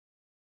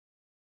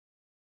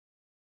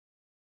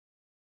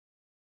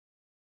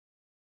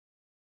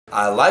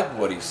I liked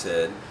what he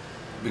said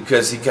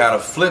because he kind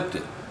of flipped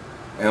it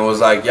and was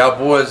like, y'all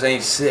boys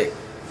ain't sick.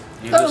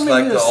 You're just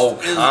like the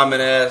old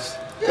common ass.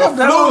 Yeah,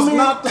 the flu is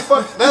not the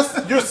fuck.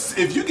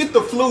 If you get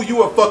the flu,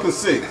 you are fucking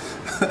sick.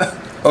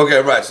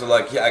 Okay, right. So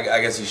like, I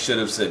guess he should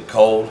have said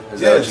cold. Is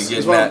that what you're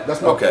getting at?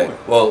 That's my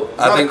point. Well,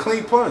 I think a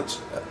clean punch.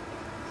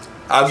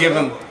 I'll give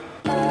him.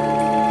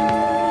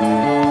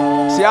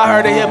 See, I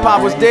heard that hip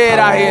hop was dead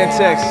out here in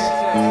Texas.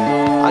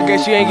 I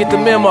guess you ain't get the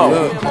memo.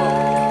 Look,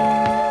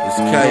 it's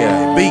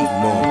K.A. beat,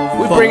 man.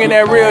 We bringing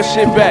that real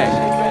shit back.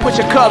 Put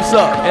your cups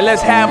up and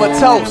let's have a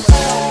toast.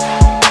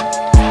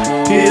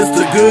 Here's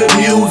the good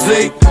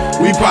music.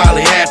 We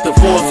probably have to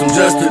force them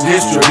just to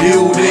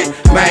distribute it.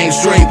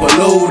 Mainstream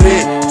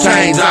polluted,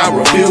 change I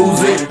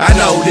refuse it. I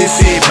know this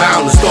shit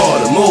bound to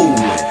start a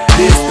movement.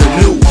 This the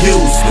new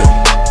Houston.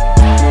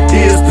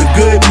 Here's the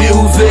good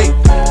music.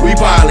 We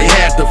probably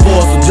have to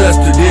force them just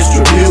to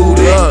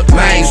distribute it.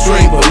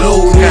 Mainstream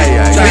polluted,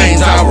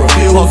 change I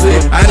refuse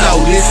it. I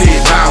know this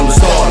shit bound to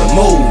start a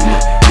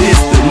movement. This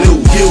the new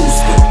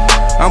Houston.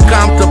 I'm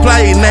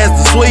contemplating as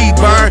the sweet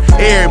burn.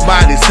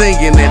 Everybody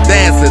singing and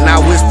dancing,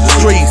 now it's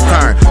the streets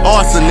turn.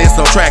 Arsonist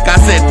on track, I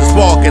set the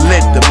spark and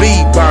let the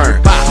beat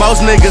burn. Most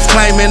niggas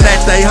claiming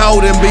that they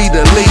hold and be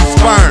the least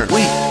burn.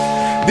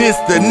 This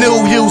the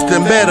new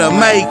Houston, better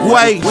make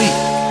way.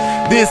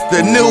 This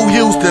the new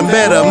Houston,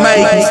 better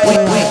make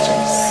way.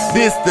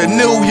 This the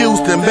new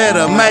Houston,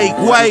 better make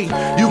way.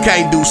 You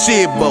can't do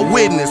shit but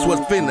witness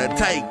what's finna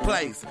take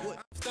place.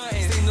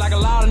 Seemed like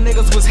a lot of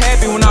niggas was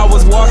happy when I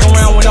was walking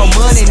around with no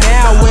money.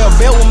 Now well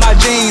built with my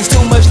jeans, too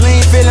much lean,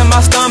 feeling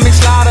my stomach.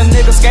 Slide a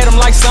nigga, skate them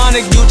like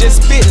Sonic. You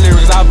just spit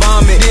lyrics, I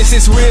vomit. This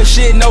is real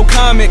shit, no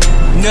comic.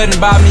 Nothing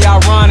about me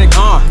ironic.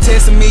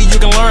 Testing me, you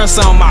can learn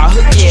something. I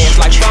hook your ass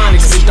like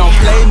phonics. Bitch, don't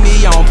play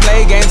me, I don't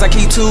play games. I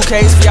keep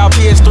 2Ks for y'all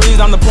PS3s.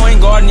 I'm the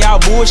point guard and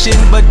y'all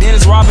bullshitting, but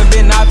Dennis Robin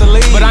been out the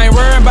league. But I ain't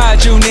worrying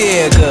about you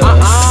niggas.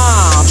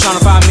 I'm trying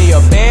to find me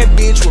a bad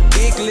bitch with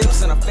big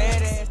lips and a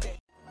fat ass.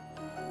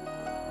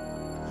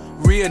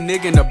 Real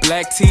nigga in a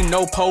black tee,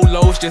 no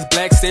polos, just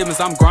black sevens.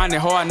 I'm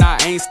grinding hard and I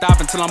ain't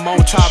stopping till I'm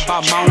on top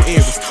by Mount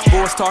Everest.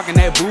 Boys talking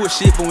that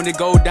bullshit, but when it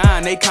go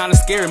down, they kinda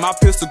scary. My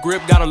pistol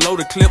grip got a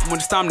loaded clip. When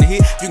it's time to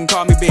hit, you can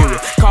call me Barry.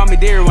 Call me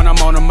Derry when I'm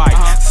on the mic.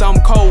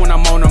 Something cold when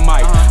I'm on the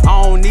mic.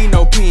 I don't need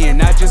no pen,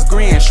 I just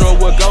grin. Show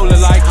what goal look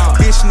like.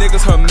 Bitch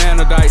niggas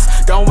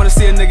hermanidites. Don't wanna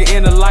see a nigga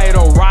in the light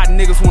or rotten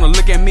niggas wanna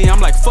look at me.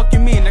 I'm like, fuck you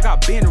mean, nigga, I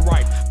been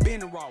right,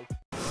 been wrong.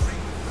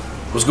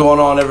 What's going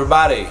on,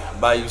 everybody?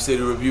 Bayou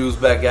City Reviews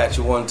back at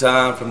you one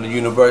time from the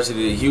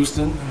University of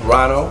Houston.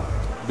 Rhino,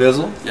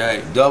 Bizzle,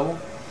 Double,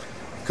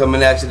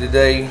 coming at you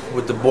today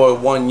with the boy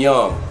One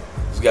Young.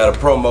 He's got a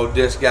promo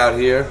disc out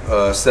here,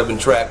 a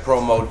 7-track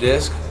promo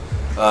disc.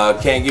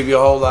 Can't give you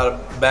a whole lot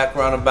of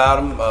background about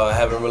him.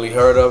 Haven't really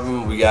heard of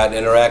him. We got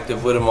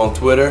interactive with him on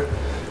Twitter.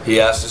 He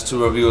asked us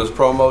to review his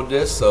promo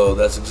disc, so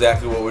that's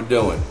exactly what we're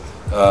doing.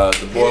 The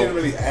boy, he didn't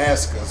really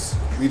ask us.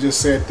 We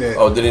just said that.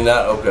 Oh, did he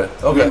not? Okay.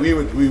 Okay.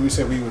 We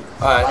said we would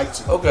like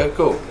to. Okay,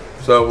 cool.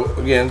 So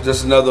again,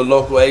 just another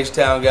local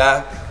H-Town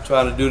guy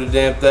trying to do the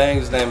damn thing.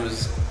 His name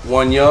is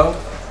One Young.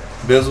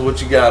 Bizzle, what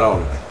you got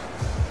on it?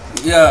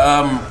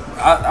 Yeah,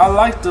 I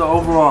like the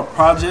overall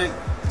project.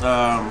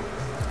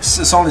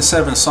 It's only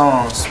 7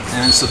 songs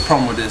and it's a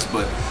promo disc,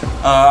 but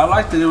I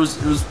liked it. It was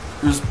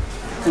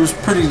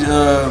pretty.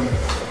 The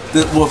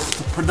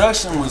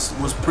production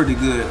was pretty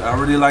good. I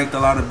really liked a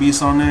lot of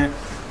beats on there.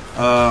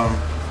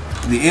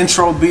 The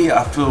intro beat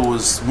I feel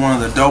was one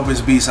of the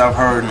dopest beats I've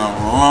heard in a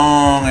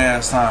long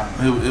ass time.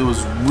 It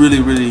was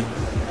really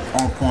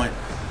on point.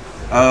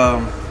 I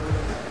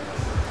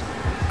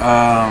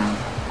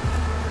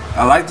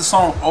like the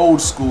song Old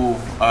School.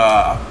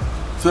 I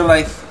feel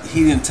like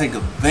he didn't take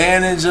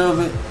advantage of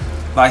it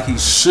like he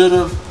should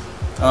have.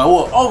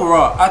 Well,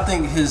 overall, I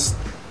think his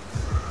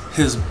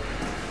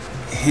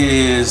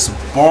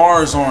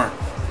bars aren't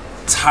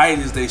tight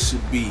as they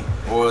should be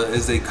or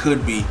as they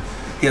could be.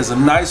 He has a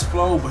nice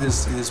flow, but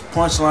his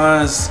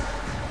punchlines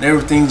and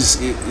everything it's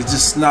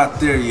just not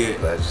there yet.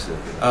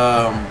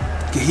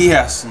 He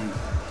has some.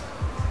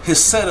 His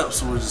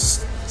setups were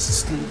just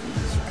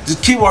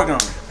keep working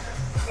on it.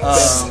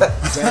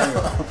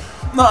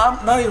 No,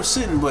 I'm not even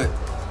sitting, but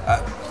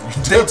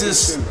they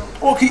just.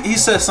 Well, he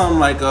said something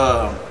like,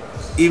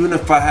 even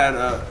if I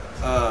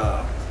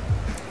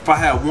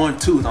had one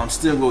tooth, I'm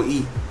still gonna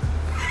eat.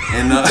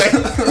 And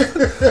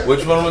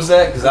which one was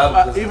that?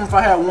 Because even if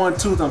I had one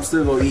tooth, I'm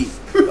still gonna eat.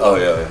 Oh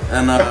yeah.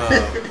 And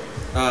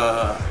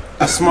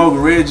I smoke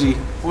Reggie.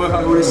 What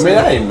I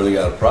ain't really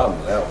got a problem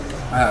with that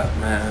one.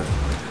 Man,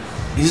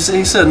 he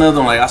said another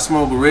one like I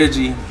smoke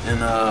Reggie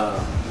and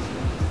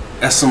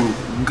that's some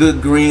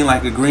good green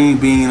like a green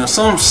bean or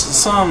some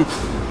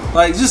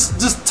like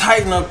just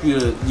tighten up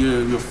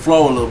your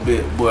flow a little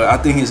bit. But I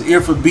think his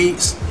ear for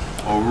beats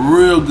are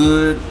real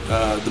good.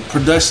 The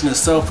production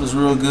itself is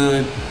real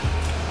good.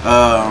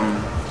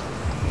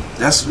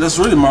 That's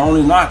really my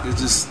only knock is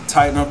just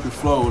tighten up your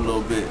flow a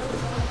little bit.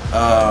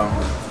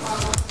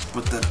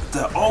 But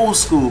the old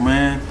school,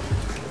 man,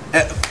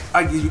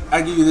 I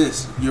give you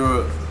this.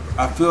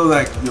 I feel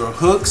like your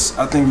hooks.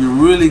 I think you're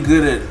really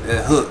good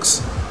at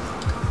hooks,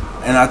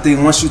 and I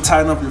think once you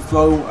tighten up your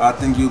flow, I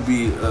think you'll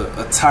be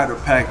a tighter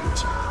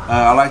package.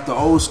 I like the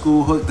old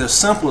school hook. They're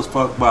simple as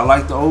fuck, but I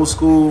like the old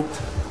school.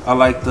 I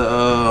like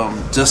the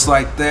just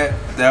like that.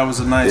 That was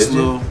a nice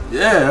little.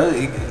 Yeah,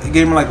 it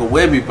gave me like a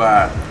Webby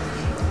vibe.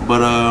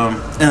 But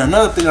and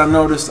another thing I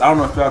noticed, I don't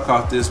know if y'all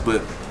caught this,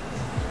 but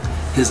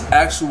his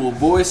actual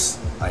voice,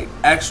 like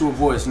actual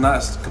voice,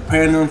 not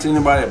comparing him to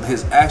anybody, but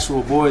his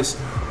actual voice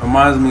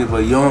reminds me of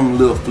a young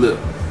Lil Flip.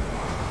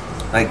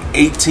 Like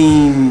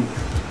 18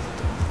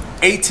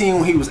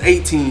 when he was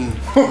 18,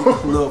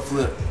 Lil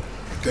Flip.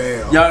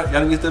 Damn. Y'all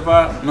didn't get that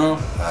vibe? No?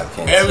 I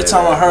can't Every say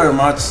time that. I heard him,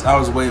 I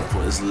was waiting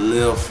for this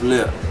Lil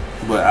Flip.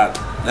 But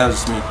that was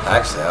just me.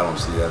 Actually, I don't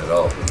see that at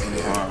all.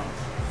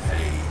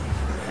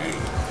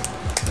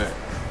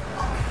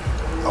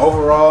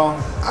 Overall,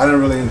 I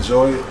didn't really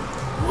enjoy it.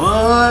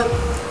 What?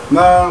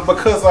 Nah,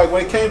 because like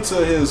when it came to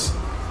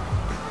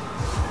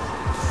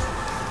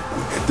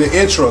the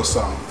intro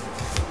song,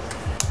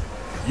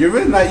 you're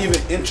really not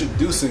even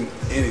introducing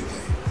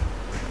anything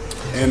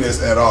in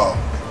this at all.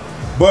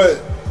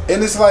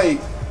 And it's like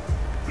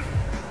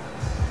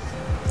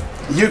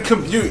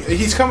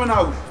he's coming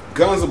out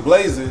guns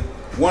a-blazing,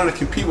 wanting to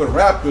compete with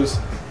rappers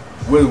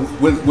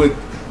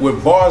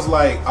with bars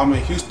like I'm a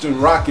Houston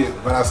Rocket,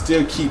 but I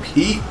still keep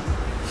heat.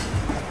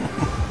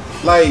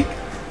 Like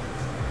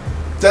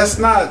that's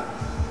not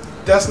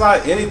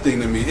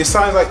anything to me. It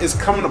sounds like it's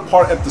coming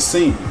apart at the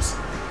seams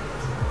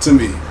to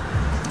me.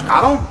 I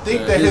don't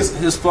think that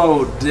his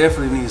flow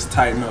definitely needs to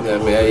tighten up.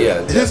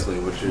 Yeah, definitely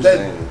what you're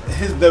saying.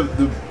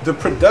 The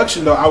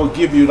production though, I would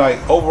give you like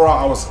overall,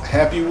 I was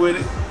happy with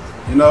it.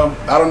 You know,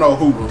 I don't know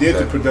who did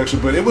the production,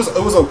 but it was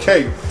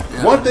okay.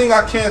 Yeah. One thing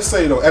I can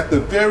say though, at the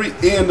very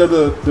end of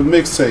the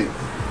mixtape,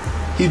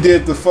 he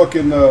did the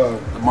fucking the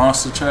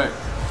monster track.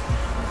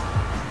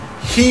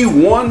 He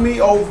won me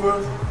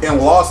over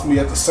and lost me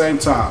at the same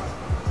time.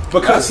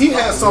 Because he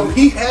had some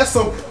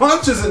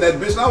punches in that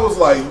bitch, and I was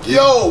like,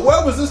 yo,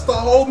 where was this the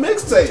whole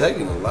mixtape?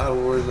 Taking a lot of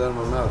words out of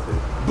my mouth here.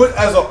 But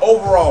as an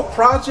overall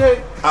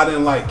project, I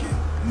didn't like it.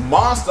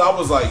 Monster, I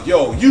was like,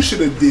 yo, you should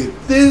have did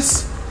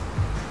this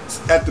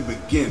at the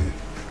beginning.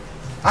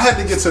 I had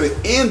to get to the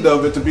end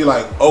of it to be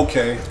like,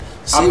 okay,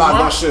 I'm not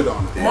gonna shit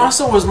on it.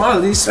 Monster was my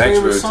least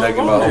favorite song. Thanks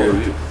for taking my whole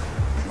review.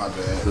 My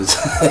bad.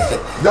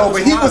 No,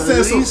 but he was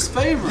saying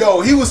some. Yo,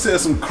 he was saying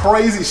some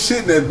crazy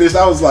shit in that bitch.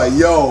 I was like,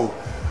 yo.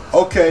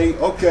 Okay.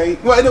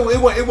 Well,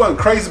 it wasn't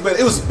crazy, but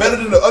it was better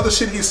than the other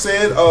shit he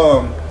said.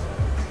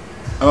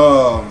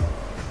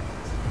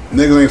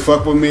 Niggas ain't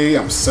fuck with me.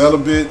 I'm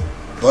celibate.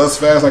 Buzz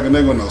fast like a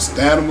nigga with no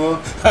stamina.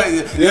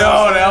 Yo,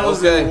 that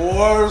was the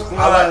worst.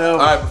 All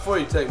right, before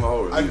you take my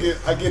whole review,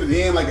 I get it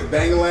in like a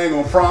dang-a-lang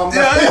on prom.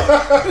 So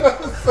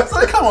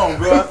come on,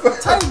 bro.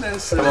 Tighten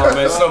that shit. Come on,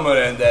 man. Some of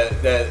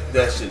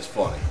that shit's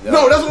funny.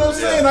 No, that's what I'm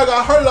saying. Like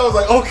I heard it, I was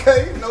like,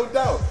 okay, no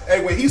doubt.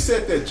 Hey, when he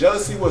said that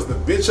jealousy was the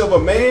bitch of a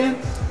man,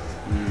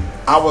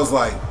 I was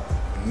like,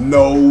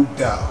 no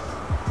doubt.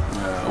 No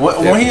doubt.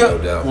 Well, let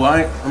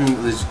me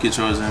let you get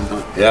yours in,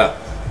 but yeah.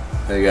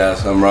 Hey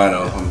guys, I'm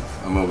Rhino.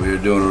 I'm over here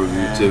doing a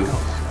review too.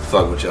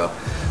 Fuck with y'all.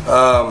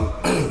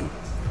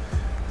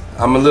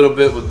 I'm a little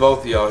bit with both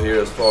of y'all here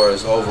as far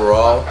as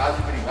overall.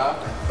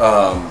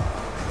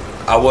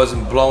 I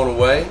wasn't blown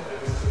away,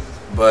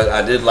 but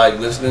I did like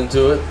listening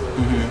to it.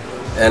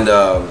 And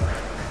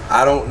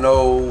I don't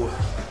know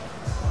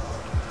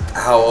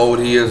how old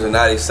he is or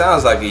not. He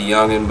sounds like a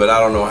youngin', but I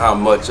don't know how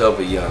much of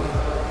a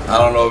youngin'. I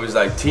don't know if he's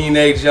like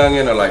teenage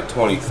youngin' or like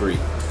 23.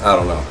 I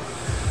don't know.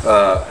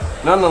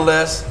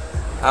 Nonetheless,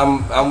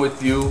 I'm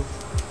with you.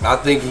 I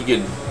think he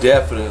could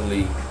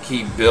definitely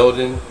keep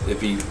building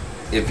if he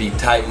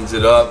tightens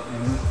it up.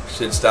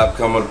 Shit stop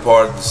coming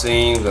apart at the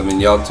seams. I mean,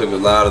 y'all took a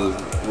lot of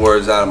the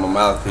words out of my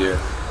mouth here.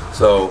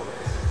 So,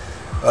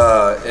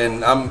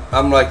 and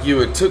I'm like you.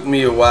 It took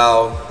me a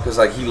while because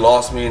like he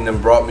lost me and then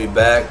brought me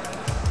back.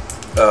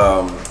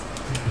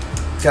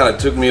 Kind of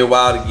took me a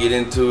while to get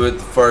into it. The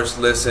first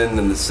listen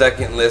and the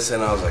second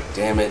listen, I was like,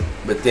 damn it.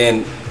 But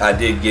then I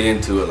did get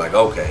into it. Like,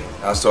 okay,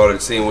 I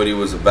started seeing what he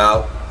was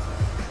about.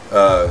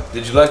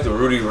 Did you like the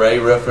Rudy Ray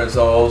reference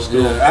on Old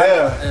School?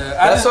 Yeah.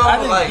 That's why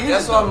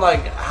I'm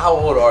like, how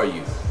old are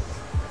you?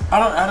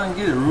 I didn't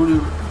get it, Rudy.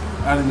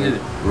 I didn't get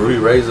it. Rudy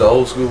Ray's the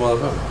old school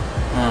motherfucker.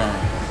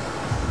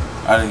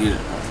 I didn't get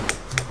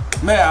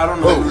it. Man, I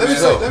don't know.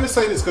 Let me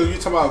say this because you're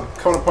talking about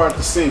coming apart at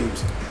the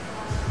seams.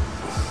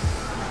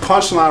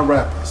 Punchline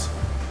rappers.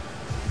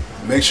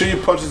 Make sure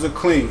your punches are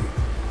clean.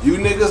 You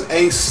niggas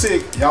ain't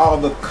sick, y'all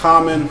the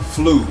common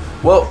flu.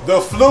 Well, the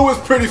flu is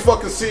pretty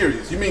fucking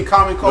serious. You mean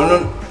common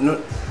cold?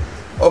 No.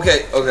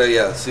 Okay,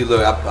 yeah. See,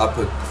 look, I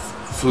put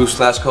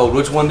flu/cold.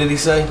 Which one did he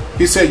say?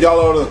 He said y'all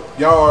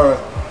are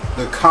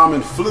the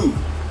common flu.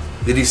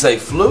 Did he say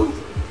flu?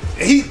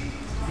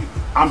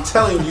 I'm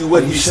telling you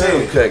what he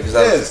said. Okay, because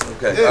yes.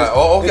 Okay. Yes.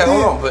 Hold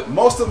on. But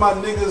most of my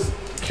niggas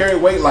carry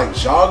weight like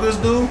joggers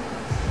do.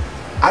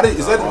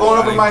 Is that going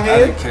over my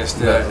head? I didn't catch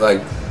that.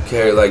 Like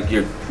carry like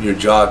you're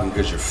jogging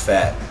because you're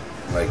fat.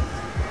 Like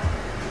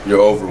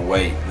you're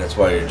overweight. That's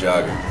why you're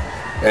jogging.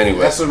 Anyway.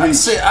 That's a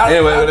reach.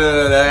 Anyway. All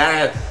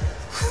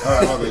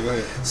right, okay, go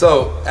ahead.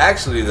 So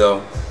actually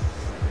though,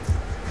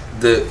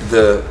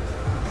 the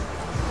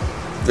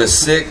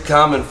sick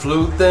common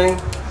flu thing,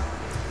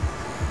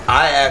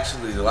 I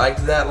actually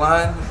liked that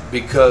line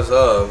because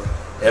of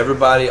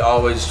everybody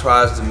always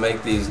tries to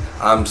make these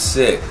I'm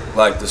sick,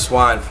 like the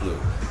swine flu.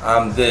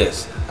 I'm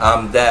this,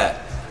 I'm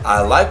that.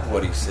 I like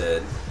what he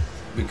said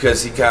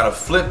because he kind of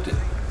flipped it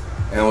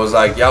and was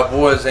like, y'all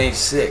boys ain't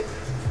sick.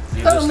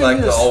 You're just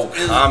like the old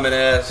common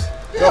ass.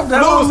 The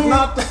flu is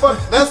not the fuck.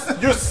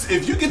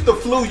 If you get the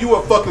flu, you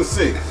are fucking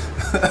sick.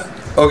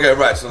 Okay,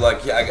 right. So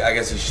like, I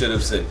guess he should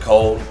have said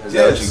cold. Is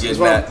that what you're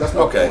getting at? That's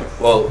my okay.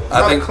 point. Well, It's I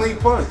not think a clean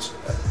punch.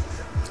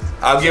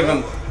 I'll give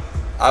him.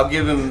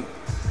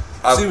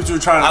 See what you were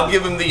trying to I'll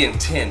give him the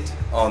intent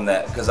on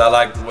that because I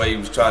like the way he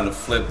was trying to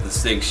flip the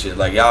sick shit.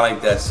 Like y'all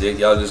ain't that sick.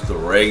 Y'all just a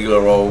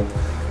regular old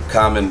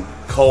common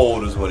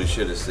cold is what he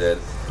should have said.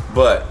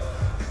 But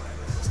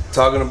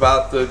talking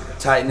about the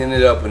tightening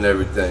it up and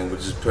everything,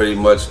 which is pretty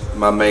much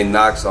my main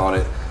knocks on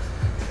it.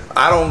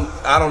 I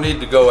don't need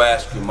to go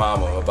ask your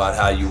mama about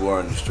how you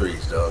were in the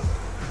streets, though.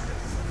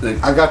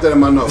 I got that in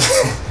my notes.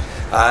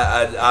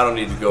 I don't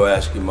need to go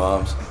ask your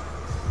moms.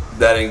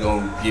 That ain't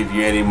gonna give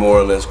you any more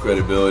or less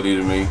credibility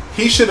to me.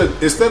 He should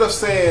have, instead of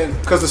saying,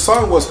 because the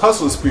song was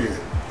Hustler Spirit,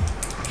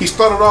 he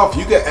started off,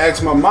 you can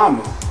ask my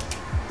mama.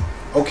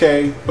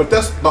 Okay, but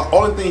that's the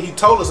only thing he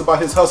told us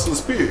about his hustler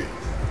spirit.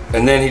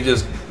 And then he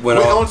just went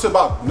on to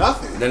about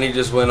nothing. Then he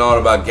just went on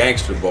about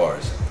gangster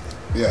bars.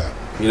 Yeah.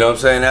 You know what I'm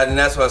saying? And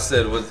that's what I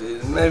said was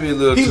maybe a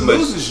little too much. He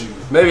loses you.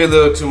 Maybe a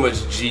little too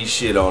much G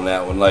shit on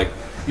that one. Like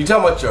you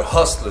talking about your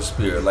hustler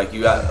spirit, like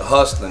you got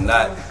hustling.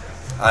 Not,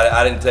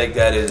 I didn't take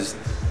that as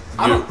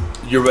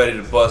you're ready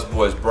to bust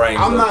boys' brains.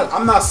 I'm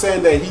not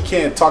saying that he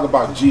can't talk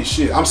about G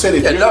shit. I'm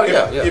saying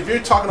if you're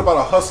talking about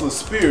a hustler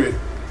spirit,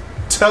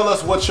 tell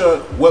us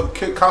what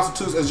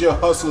constitutes as your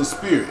hustler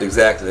spirit.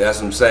 Exactly, that's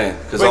what I'm saying.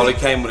 Because all he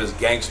came with his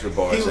gangster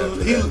bars.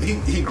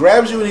 He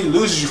grabs you and he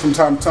loses you from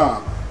time to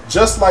time,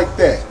 just like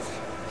that.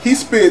 He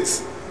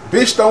spits,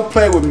 "Bitch, don't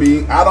play with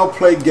me. I don't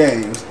play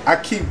games. I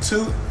keep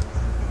two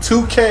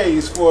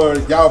Ks for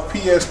y'all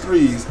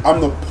PS3s. I'm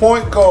the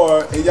point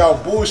guard and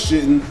y'all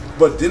bullshitting.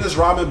 But Dennis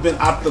Rodman been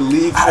out the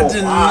league for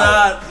a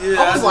while."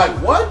 I was like,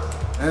 what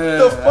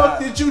the fuck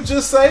did you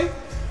just say?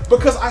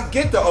 Because I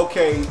get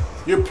okay,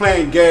 you're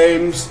playing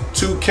games,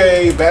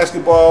 2K,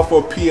 basketball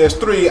for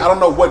PS3. I don't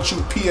know what you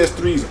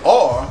PS3s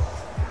are,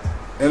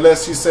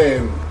 unless he's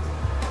saying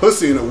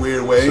pussy in a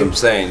weird way. That's what I'm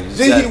saying.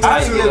 I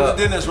didn't get the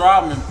Dennis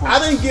Rodman point. I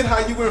didn't get how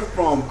you went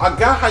from, I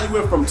got how you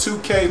went from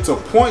 2K to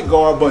point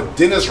guard, but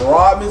Dennis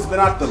Rodman's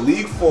been out the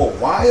league for a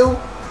while?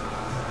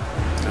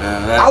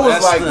 I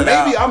was like,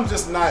 maybe I'm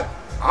just not,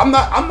 I'm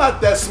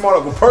not that smart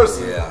of a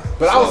person. Yeah.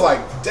 But I was like,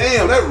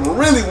 damn, that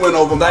really went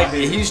over my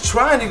head. He's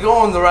trying to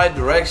go in the right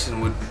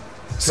direction with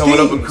coming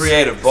up with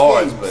creative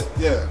bars, but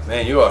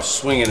man, you are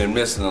swinging and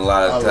missing a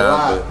lot of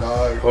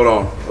times. Hold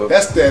on,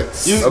 that's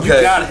that. You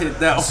gotta hit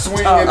that one.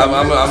 Swinging.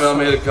 I'm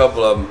gonna hit a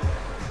couple of them,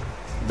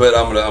 but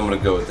I'm gonna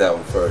go with that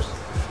one first.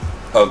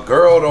 A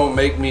girl don't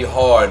make me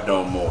hard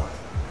no more.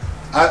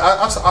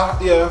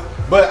 Yeah,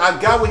 but I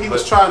got what he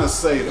was trying to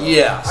say though.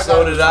 Yeah,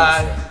 so did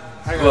I.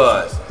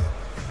 But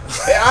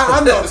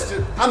I noticed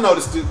it. I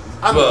noticed it.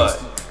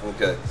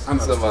 Okay,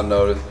 something I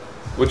noticed.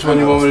 Which one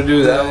you want me to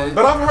do that one?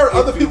 But I've heard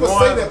other people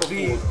say that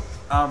before.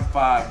 I'm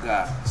five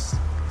guys.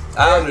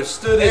 I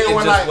understood it. It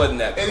just wasn't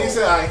that cool. And he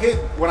said,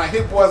 when I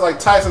hit boys like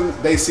Tyson,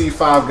 they see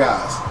five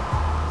guys.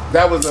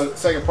 That was the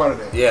second part of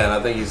that. Yeah, and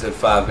I think he said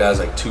five guys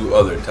like 2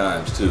 other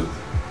times too.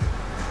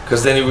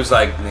 Because then he was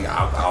like,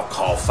 I'll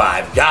call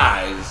 5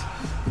 guys.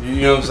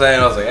 You know what I'm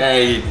saying? I was like,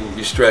 hey,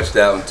 you stretched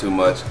that one too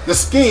much. The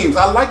schemes.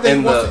 I like that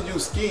he wants to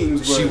use schemes.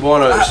 But she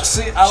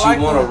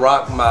wanna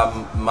rock my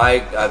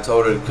mic. I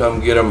told her to come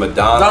get her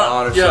Madonna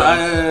on or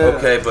something.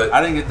 Okay, but I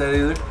didn't get that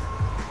either.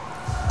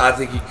 I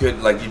think he could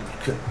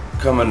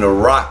come in to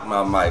rock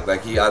my mic. I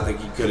think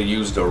he could have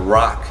used a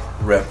rock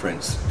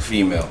reference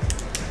female.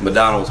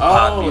 Madonna was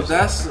pop music.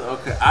 That's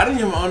okay. I didn't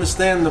even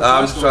understand the.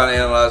 I'm just trying to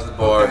analyze the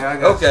bar.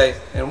 Okay,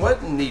 and what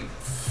in the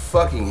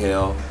fucking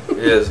hell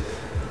is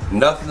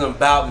nothing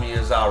about me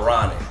is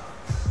ironic?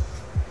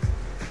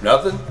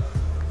 Nothing?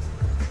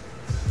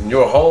 In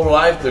your whole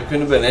life, there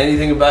couldn't have been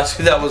anything about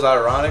you that was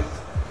ironic?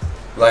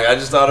 Like, I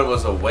just thought it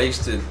was a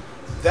wasted.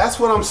 That's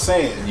what I'm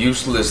saying.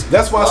 Useless.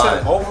 That's why I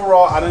said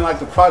overall I didn't like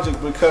the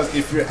project, because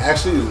if you're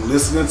actually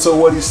listening to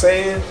what he's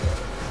saying,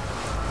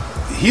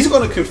 he's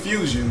going to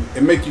confuse you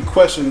and make you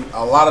question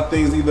a lot of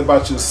things either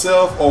about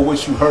yourself or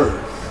what you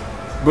heard.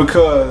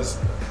 Because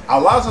a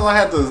lot of times I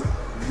have to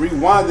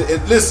rewind it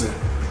and listen.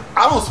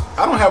 I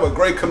don't have a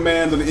great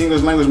command of the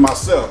English language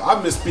myself. I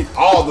misspeak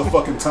all the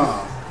fucking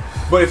time.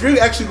 But if you're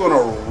actually going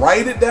to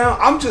write it down,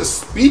 I'm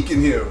just speaking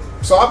here.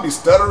 So I'll be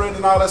stuttering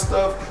and all that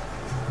stuff.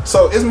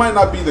 So it might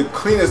not be the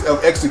cleanest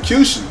of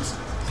executions.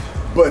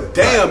 But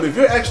damn, if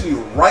you're actually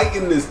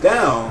writing this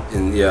down,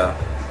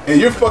 and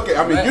you're fucking,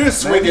 I mean, you're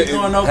swinging.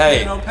 No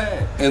pen, no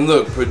pad. And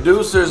look,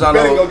 producers, you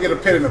better go get a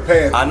pen and a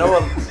pad. I know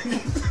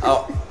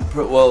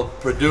Well,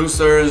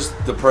 producers,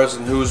 the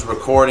person who's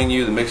recording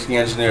you, the mixing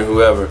engineer,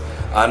 whoever.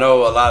 I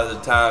know a lot of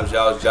the times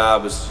y'all's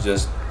job is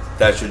just,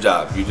 that's your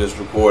job. You just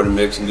record and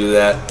mix and do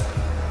that.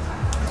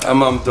 I'm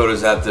gonna throw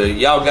this out there.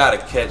 Y'all gotta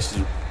catch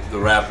the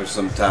rapper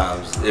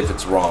sometimes if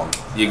it's wrong.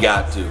 You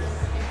got to.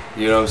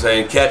 You know what I'm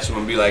saying? Catch them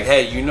and be like,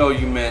 hey, you know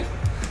you meant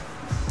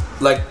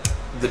like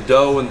the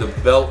dough and the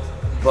belt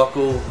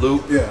buckle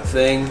loop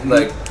thing.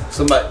 Like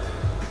somebody,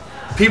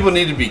 people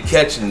need to be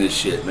catching this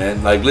shit,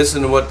 man. Like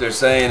listen to what they're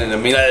saying, and I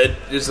mean,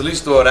 just at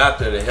least throw it out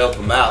there to help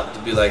them out,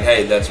 to be like,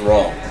 hey, that's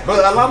wrong.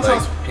 But a lot of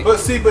times,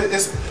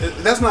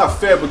 that's not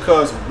fair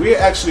because we're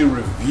actually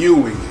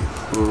reviewing it.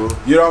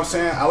 You know what I'm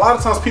saying? A lot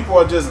of times people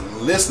are just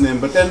listening,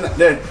 but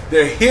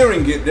they're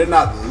hearing it. They're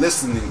not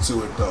listening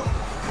to it though.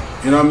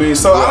 You know what I mean?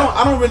 So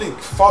I don't really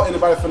fault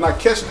anybody for not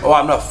catching it. Oh,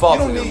 I'm not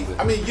faulting them.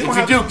 I mean, if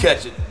you do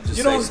catch it,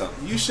 just say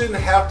something. You shouldn't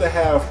have to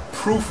have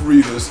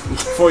proofreaders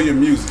for your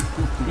music.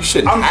 You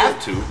shouldn't have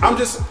to. I'm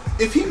just,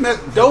 if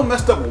Doe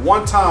messed up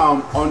one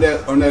time on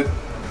that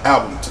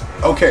album,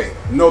 okay,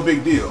 no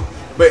big deal.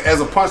 But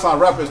as a punchline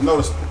rapper, it's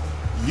noticeable.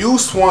 You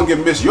swung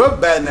and missed. Your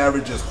batting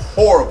average is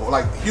horrible.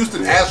 Like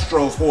Houston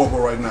Astros horrible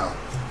right now.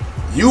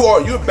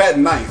 You're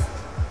batting ninth,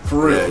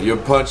 for real. Yeah, your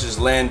punches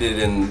landed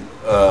in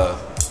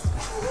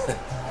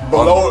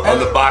below on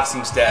the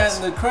boxing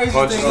stats. And the crazy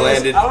punches thing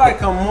landed. is, I like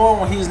him more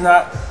when he's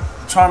not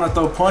trying to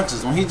throw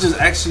punches. When he just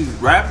actually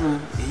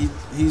rapping,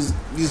 he's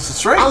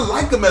straight. I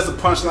like him as a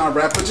punchline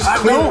rapper. Just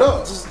clean it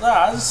up.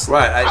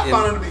 I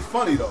found him to be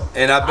funny though.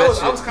 And I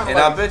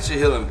bet you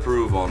he'll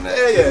improve on that.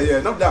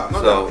 Yeah, no doubt.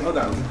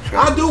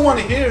 I do want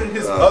to hear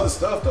his other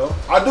stuff though.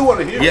 I do want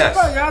to hear. Yes.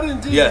 It. Y'all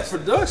didn't do the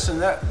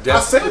production. I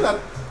said that.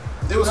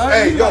 It was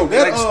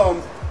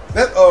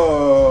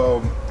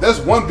that's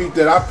one beat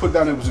that I put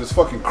down that was just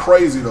fucking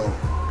crazy though.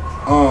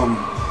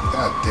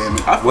 God damn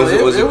it.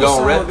 Was it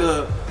Gone Rap?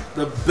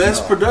 The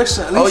best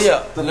production. At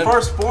least the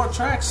first 4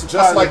 tracks.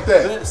 Just like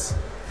that. Best.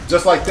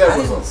 Just like that. I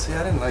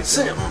didn't like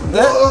that.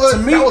 To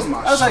me, that was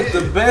my shit. like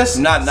the best.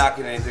 I'm not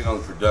knocking anything on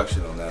the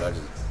production on that.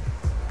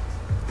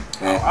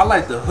 I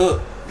like the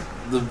hook.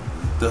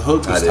 The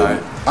hook is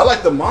tight. I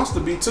like the monster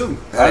beat too.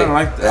 I don't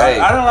like that.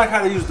 I don't like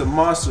how they use the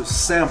monster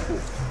sample.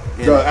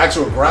 The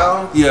actual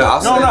growl?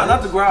 Yeah.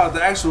 Not the growl.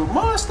 The actual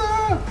monster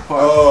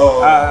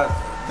part.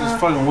 It's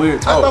fucking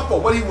weird. Oh. I thought for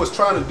what he was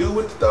trying to do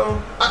with it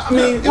though. I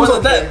mean, it was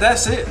okay.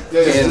 That's it.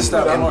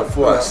 And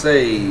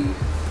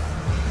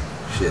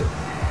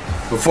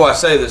before I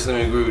say this, let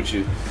me agree with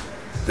you.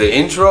 The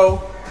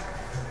intro,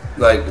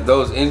 like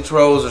those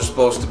intros are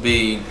supposed to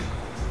be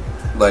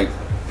like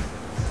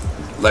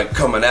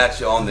coming at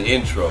you on the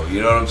intro. You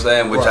know what I'm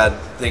saying? Which I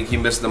think he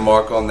missed the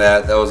mark on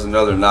that. That was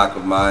another knock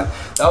of mine.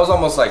 That was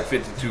almost like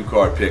 52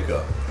 card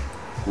pickup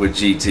with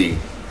GT.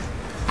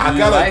 I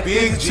got a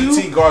big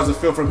GT Garza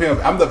feel from him.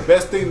 I'm the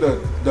best thing to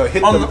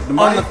hit on the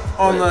mic.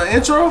 On the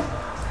intro?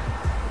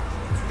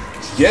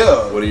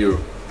 Yeah. What are you?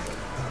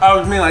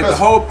 I mean like the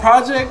whole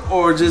project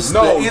or just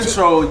the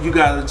intro you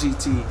got a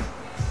GT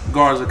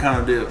Garza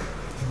kind of deal?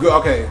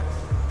 Okay.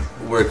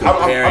 We're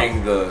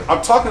comparing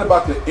I'm talking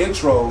about the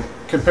intro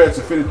compared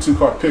to 52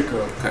 card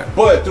pickup. Okay.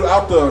 But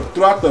throughout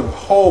the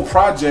whole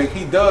project,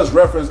 he does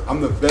reference,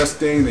 I'm the best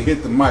thing to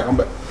hit the mic.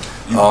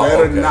 You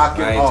better knock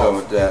it off. I ain't talking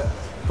about that.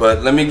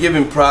 But let me give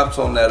him props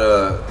on that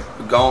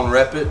Gone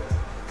Rep It.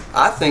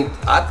 I think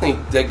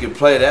they could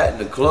play that in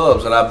the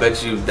clubs, and I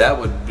bet you that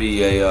would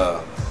be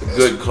a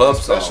good club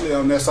song. Especially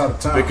on that side of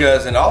town.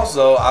 Because, and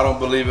also, I don't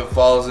believe it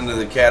falls into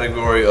the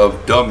category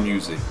of dumb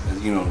music.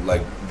 You know,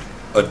 like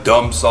a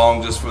dumb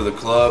song just for the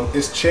club.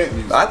 It's chant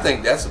music. I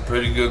think that's a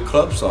pretty good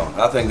club song.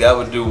 I think that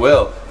would do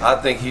well. I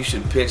think he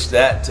should pitch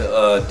that to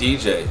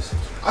DJs.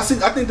 I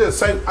think the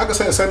same. I can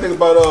say the same thing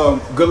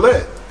about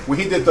Gillette. When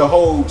he did the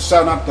whole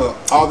shouting out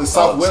all the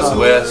Southwest,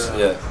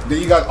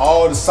 Then you got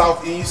all the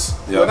Southeast.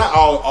 Yeah. Well, not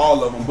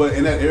all of them, but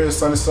in that area,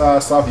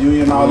 Sunnyside, South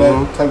Union, all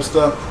that type of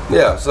stuff.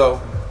 Yeah. So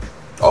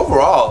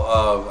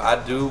overall, I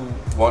do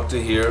want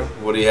to hear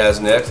what he has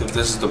next. If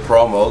this is the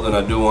promo, then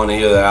I do want to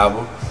hear the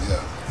album.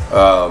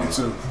 Yeah. Me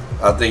too.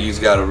 I think he's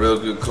got a real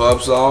good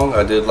club song.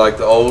 I did like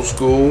the old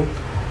school.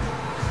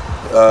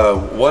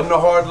 Wasn't a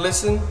hard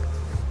listen,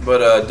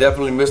 but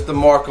definitely missed the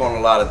mark on a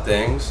lot of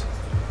things.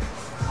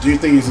 Do you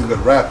think he's a good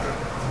rapper?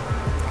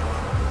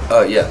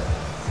 Yeah.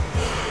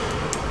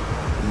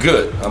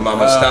 Good. I'm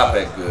gonna stop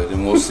at good,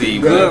 and we'll see.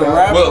 When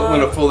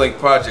a full-length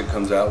project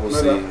comes out, we'll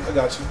see. I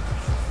got you.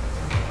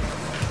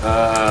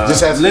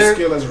 Just has the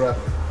skill as a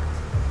rapper.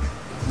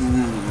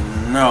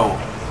 No,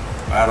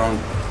 I don't.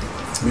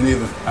 Me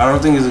neither. I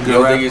don't think he's a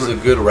good rapper. Think he's a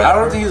good rapper? I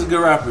don't think he's a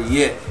good rapper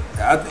yet.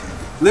 I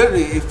think,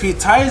 literally, if he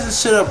ties his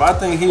shit up, I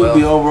think he would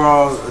be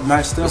overall a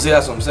nice step. See,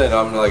 that's what I'm saying.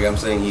 I'm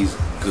saying he's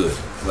good.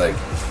 Like,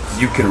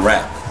 you can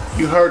rap.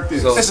 You heard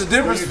this. So, it's a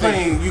difference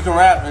between you can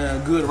rap and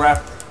a good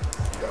rapper.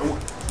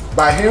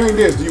 By hearing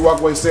this, do you walk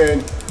away saying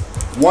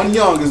One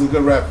Young is a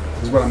good rapper?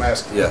 Is what I'm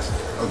asking. Yes.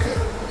 Okay.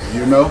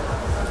 You know?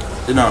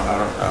 No, I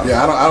don't.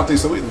 Yeah, I don't think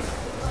so either.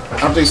 I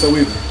don't think so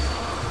either.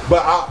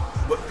 But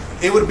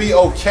it would be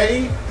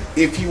okay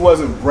if he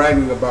wasn't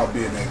bragging about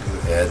being that good.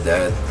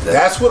 Yeah,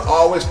 that's what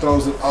always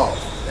throws it off.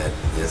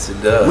 Yes,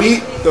 it does.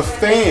 The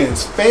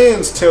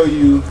fans tell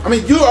you. I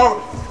mean,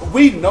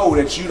 we know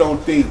that you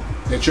don't think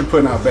that you're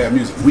putting out bad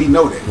music. We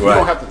know that. You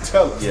don't have to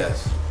tell us.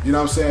 Yes. You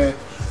know what I'm saying?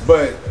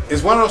 But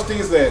it's one of those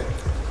things that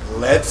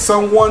let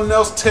someone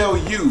else tell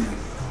you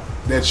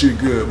that you're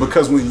good,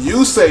 because when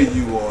you say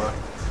you are,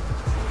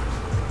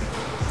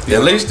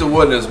 at least it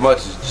wasn't as much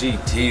as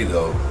GT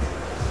though.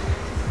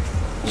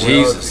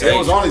 Jesus, it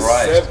was only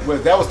Christ. 7.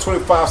 But that was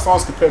 25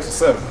 songs compared to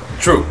 7.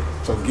 True.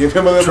 So give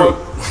him a little more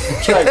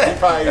track. He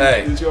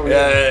probably True.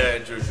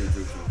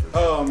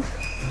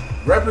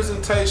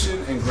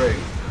 Representation and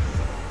grade.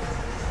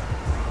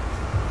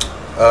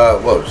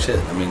 Well, shit.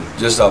 I mean,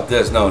 just off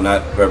this, no,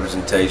 not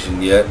representation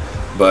yet,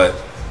 but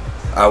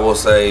I will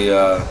say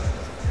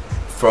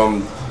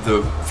from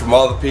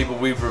all the people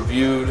we've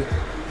reviewed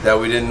that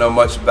we didn't know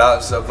much about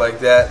and stuff like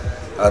that,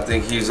 I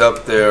think he's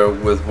up there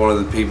with one of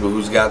the people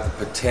who's got the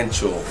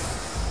potential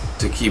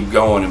to keep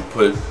going and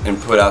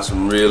put out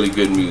some really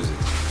good music.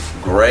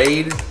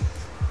 Grade,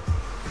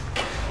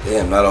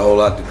 damn, not a whole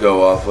lot to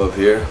go off of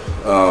here.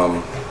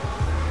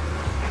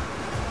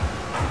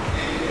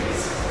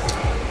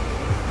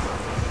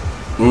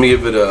 Let me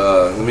give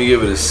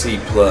it a C+.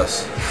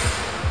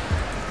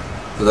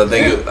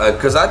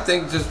 Because I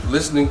think just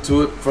listening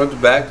to it front to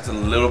back, it's a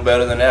little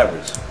better than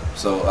average.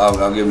 So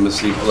I'll give him a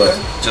C+,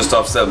 just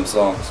off 7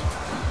 songs.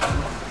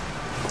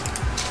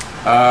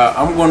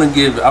 I'm gonna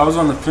give. I was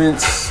on the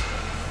fence,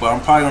 but I'm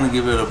probably gonna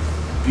give it a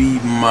B-.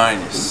 I'm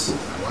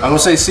gonna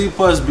say C+, B-,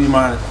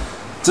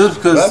 just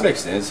because that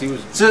makes sense. He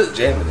was just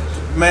jamming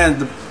it.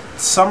 Man,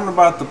 something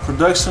about the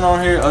production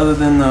on here, other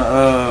than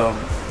the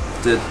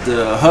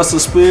hustle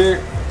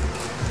spirit,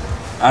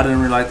 I didn't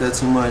really like that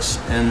too much.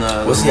 And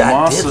the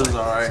monsters,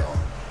 alright.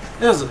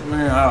 It was,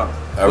 man, I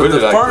really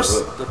like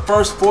the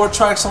first 4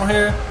 tracks on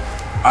here.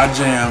 I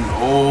jammed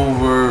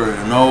over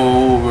and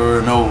over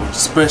and over,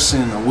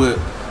 especially in the whip.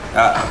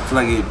 I feel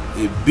like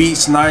it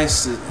beats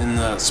nice, and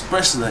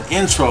especially the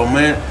intro,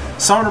 man.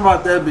 Something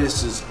about that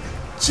bitch just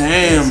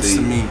jams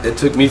to me. It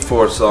took me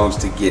 4 songs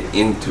to get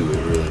into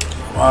it, really.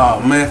 Wow,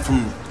 man,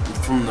 from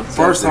the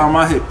first time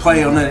I hit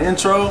play on that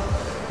intro,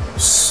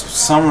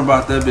 something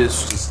about that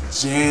bitch just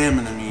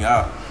jamming to me.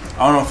 I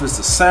don't know if it's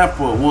the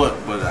sample or what,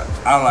 but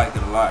I like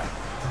it a lot.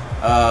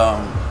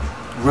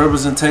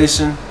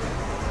 Representation.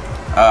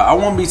 I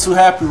won't be too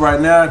happy right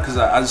now because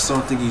I just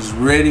don't think he's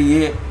ready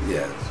yet.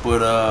 Yeah.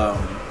 But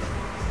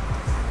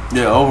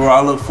yeah, overall,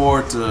 I look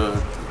forward to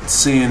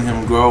seeing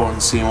him grow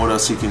and seeing what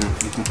else he can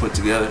put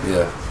together.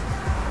 Yeah.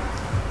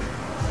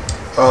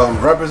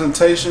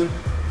 Representation,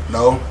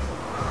 no,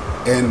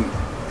 and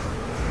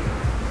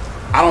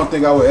I don't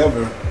think I would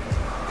ever,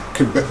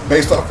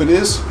 based off of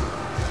this,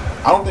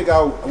 I don't think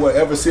I would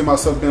ever see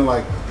myself being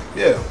like,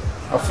 yeah,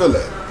 I feel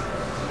that.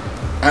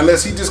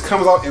 Unless he just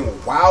comes out and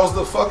wows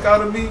the fuck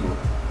out of me.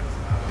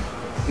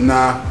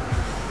 Nah.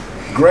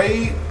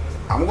 Grade,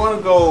 I'm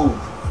gonna go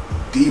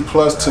D+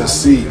 to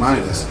C-,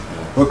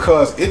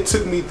 because it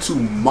took me to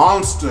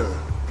Monster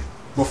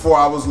before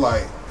I was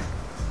like,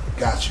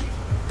 got you.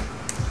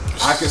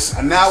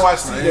 Now I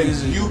see that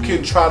you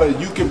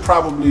can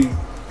probably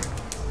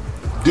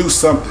do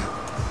something.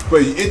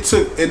 But it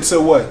took into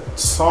what,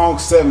 song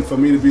 7 for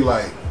me to be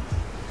like,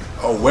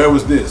 oh, where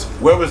was this?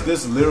 Where was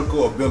this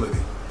lyrical ability?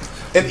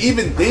 And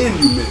even then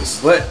you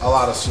miss a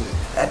lot of shit.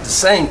 At the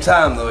same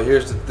time though,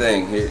 here's the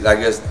thing. I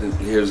guess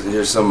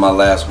here's some of my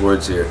last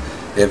words here.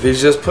 If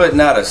he's just putting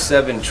out a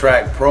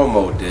 7-track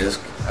promo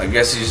disc, I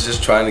guess he's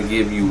just trying to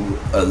give you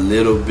a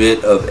little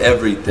bit of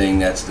everything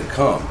that's to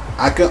come.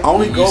 I can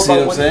only go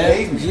by what he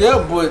gave me.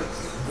 Yeah, but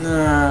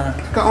I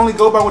can only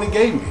go by what he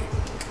gave me.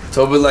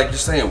 So, but like you're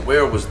saying,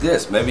 where was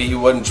this? Maybe he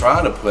wasn't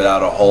trying to put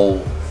out a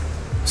whole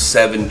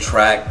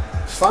 7-track.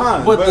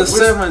 Fine, but the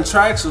 7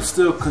 tracks were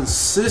still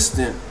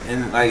consistent,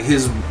 and like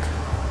his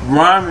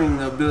rhyming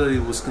ability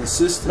was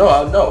consistent.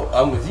 No,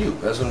 I'm with you.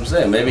 That's what I'm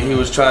saying. Maybe he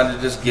was trying to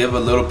just give a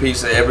little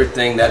piece of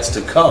everything that's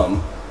to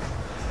come.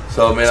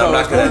 So, I mean, I'm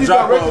not going to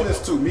drop directing this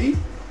to me,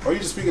 or are you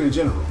just speaking in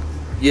general?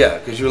 Yeah,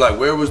 because you're like,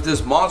 where was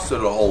this monster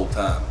the whole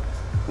time?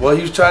 Well,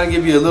 he was trying to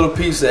give you a little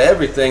piece of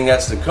everything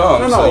that's to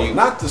come. No,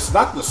 not the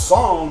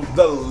song,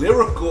 the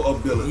lyrical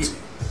ability.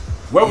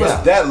 Where was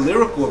that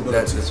lyrical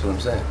ability? That's what I'm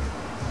saying.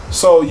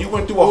 So you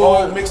went through a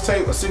whole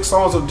mixtape of 6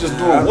 songs of just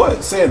doing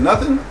what? Saying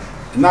nothing?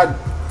 Not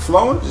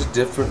flowing? Just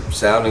different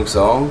sounding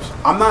songs?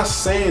 I'm not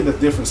saying the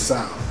different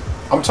sound.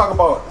 I'm talking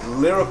about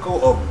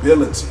lyrical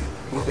ability.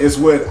 It's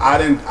what I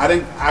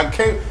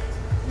can't.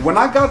 When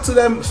I got to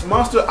that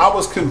Monster, I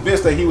was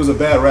convinced that he was a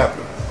bad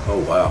rapper. Oh,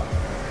 wow.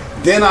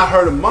 Then I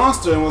heard a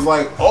Monster and was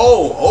like,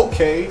 oh,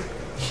 okay,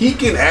 he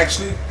can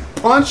actually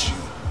punch you.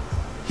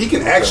 He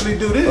can actually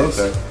do this.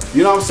 Okay.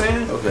 You know what I'm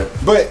saying? Okay.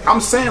 But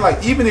I'm saying,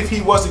 like, even if he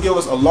was to give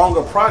us a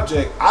longer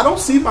project, I don't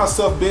see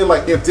myself being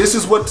like, if this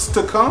is what's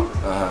to come,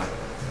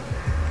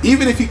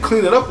 even if he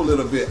cleaned it up a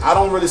little bit, I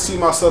don't really see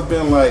myself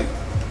being like,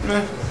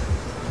 I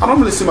don't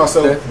really see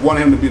myself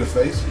wanting him to be the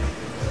face.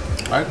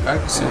 I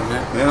can see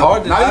that. You know?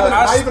 Hard to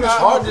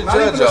Not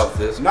judge off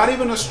this. Not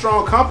even a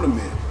strong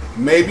compliment.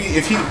 Maybe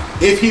if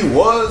he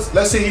was,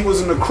 let's say he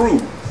was in the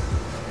crew,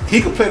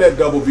 he could play that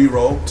double B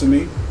role to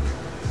me.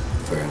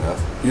 Fair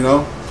enough. You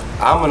know,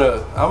 I'm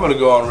gonna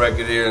go on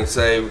record here and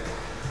say,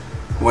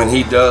 when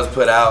he does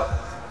put out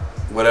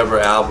whatever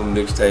album,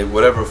 mixtape,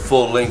 whatever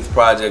full-length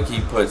project he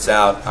puts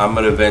out, I'm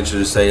gonna venture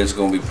to say it's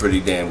gonna be pretty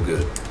damn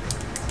good.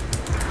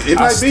 It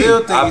might be. Still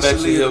think I he bet should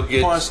you leave he'll the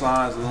get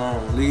punchlines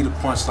alone. Leave the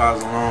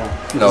punchlines alone.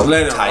 No, just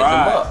let it tighten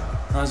them ride.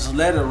 up. No, just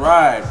let it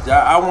ride.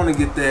 I want to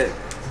get that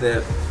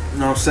you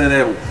know what I'm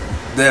saying,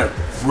 that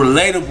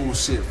relatable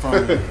shit from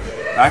you.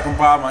 I can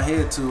bob my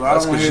head to. I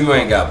That's don't want because to you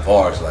ain't got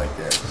bars like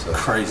that. So.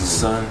 crazy,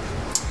 son.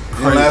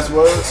 Your last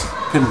words?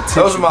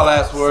 Those are my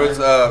last words.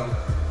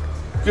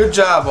 Good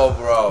job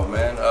overall,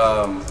 man.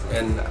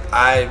 And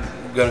I'm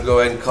gonna go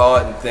ahead and call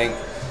it and think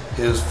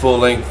his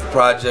full-length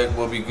project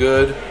will be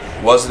good.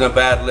 Wasn't a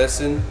bad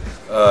listen.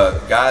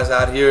 Guys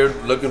out here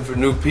looking for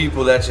new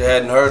people that you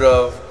hadn't heard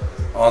of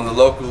on the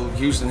local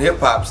Houston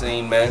hip-hop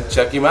scene, man.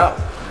 Check him out.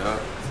 Yeah.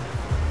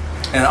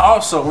 And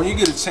also, when you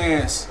get a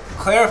chance,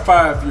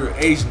 clarify if you're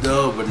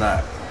H-dub or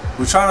not.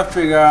 We're trying to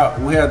figure out,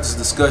 we had this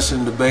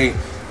discussion, debate,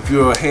 if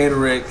you're a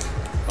headwreck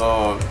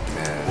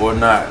or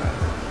not.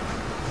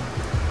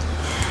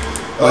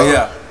 But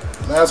yeah.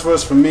 Last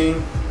words for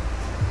me.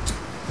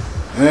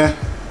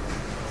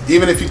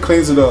 Even if he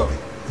cleans it up,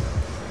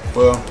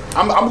 well,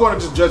 I'm going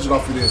to just judge it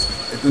off of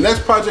this. If the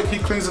next project he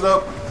cleans it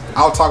up,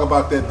 I'll talk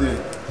about that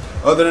then.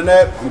 Other than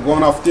that, I'm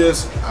going off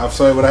this. I've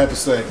said what I have to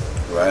say.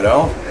 Right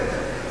on.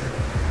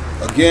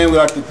 Again, we'd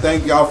like to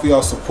thank y'all for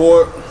y'all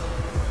support.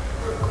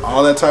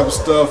 All that type of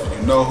stuff.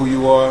 You know who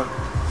you are.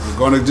 We're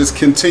going to just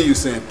continue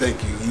saying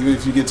thank you, even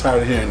if you get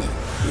tired of hearing it.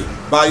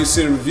 Bayou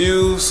City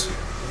Reviews,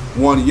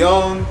 One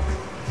Young.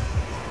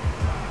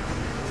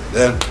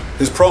 Then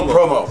his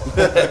promo.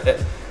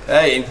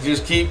 Hey, and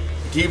just keep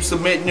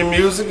submitting your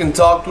music and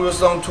talk to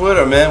us on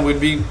Twitter, man. We'd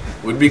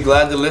be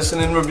glad to listen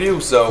and review.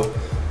 So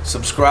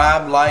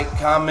subscribe, like,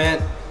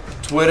 comment,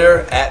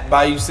 Twitter at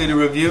Bayou City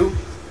Review.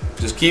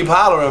 Just keep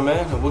hollering,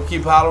 man, and we'll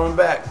keep hollering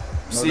back.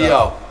 See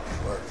y'all.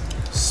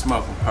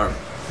 Smoking purple.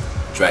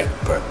 Drinking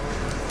purple.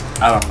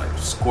 I don't like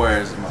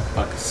squares in my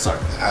fucking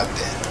circle. Out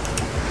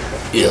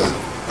there. Yeah.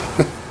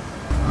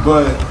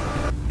 But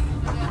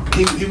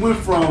he went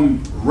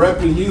from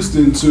repping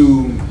Houston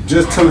to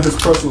just telling his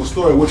personal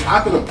story, which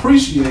I can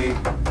appreciate,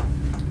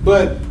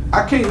 but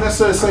I can't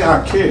necessarily say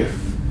I care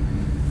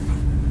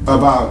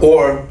about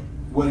or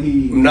what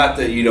he. Not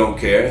that you don't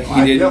care.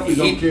 I definitely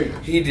don't care.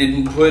 He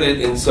didn't put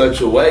it in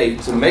such a way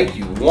to make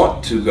you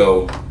want to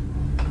go.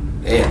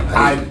 Damn.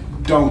 I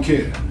don't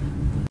care. You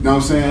know what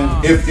I'm saying?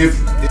 If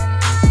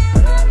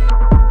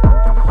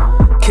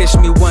Catch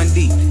me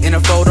 1D in a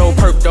photo,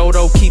 perp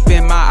dodo,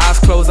 keeping my eyes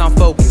closed, I'm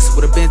focused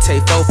with a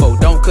Bente fofo.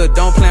 Don't cook,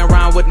 don't play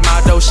around with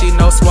my dough. She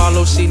no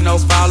swallow, she no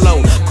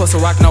follow. Coastal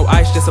Rock, no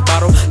ice, just a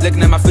bottle.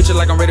 Looking at my future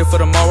like I'm ready for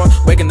tomorrow.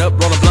 Waking up,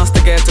 rolling blunt,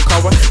 stick ass to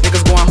Cora.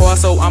 Niggas going hard,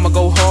 so I'ma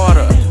go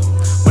harder.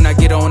 When I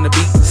get on the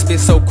beat, spit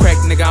so crack,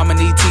 nigga, I'ma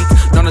need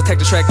teeth. Don't attack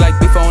the track like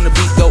beef on the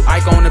beat, go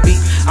Ike on the beat.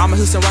 I'm a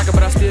Houston rocker,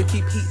 but I still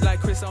keep heat like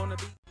Chris on the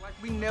beat.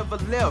 We never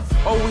left.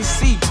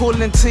 OEC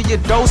pulling to your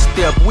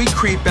doorstep. We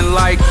creeping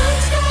like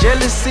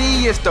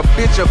jealousy is the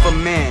bitch of a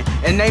man,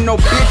 and ain't no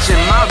bitch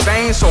in my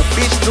veins. So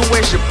bitch, do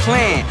as you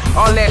plan.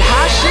 All that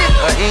high shit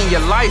in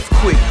your life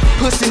quick.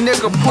 Pussy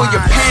nigga, pull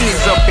your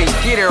panties up and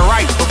get it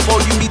right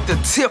before you meet the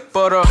tip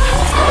of the.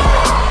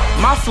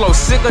 My flow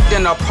sicker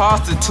than a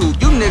prostitute.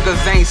 You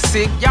niggas ain't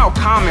sick, y'all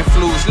common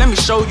flus. Let me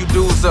show you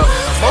dudes up.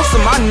 Most of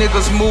my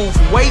niggas move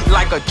weight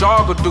like a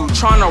jogger do.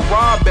 Tryna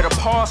rob better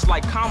pass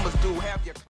like commas do. Have your